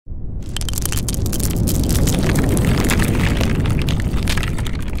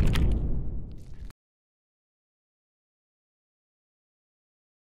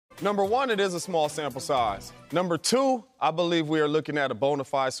Number one, it is a small sample size. Number two, I believe we are looking at a bona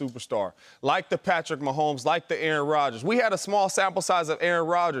fide superstar, like the Patrick Mahomes, like the Aaron Rodgers. We had a small sample size of Aaron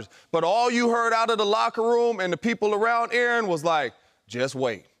Rodgers, but all you heard out of the locker room and the people around Aaron was like, just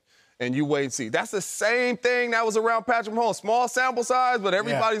wait. And you wait and see. That's the same thing that was around Patrick Mahomes. Small sample size, but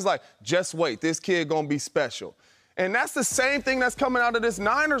everybody's like, just wait. This kid gonna be special. And that's the same thing that's coming out of this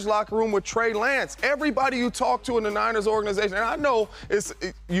Niners locker room with Trey Lance. Everybody you talk to in the Niners organization, and I know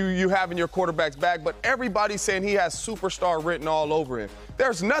you having your quarterback's back, but everybody's saying he has superstar written all over him.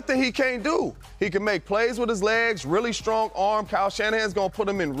 There's nothing he can't do. He can make plays with his legs, really strong arm. Kyle Shanahan's going to put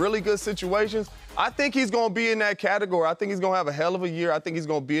him in really good situations. I think he's going to be in that category. I think he's going to have a hell of a year. I think he's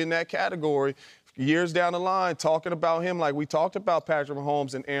going to be in that category years down the line, talking about him like we talked about Patrick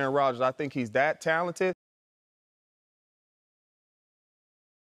Mahomes and Aaron Rodgers. I think he's that talented.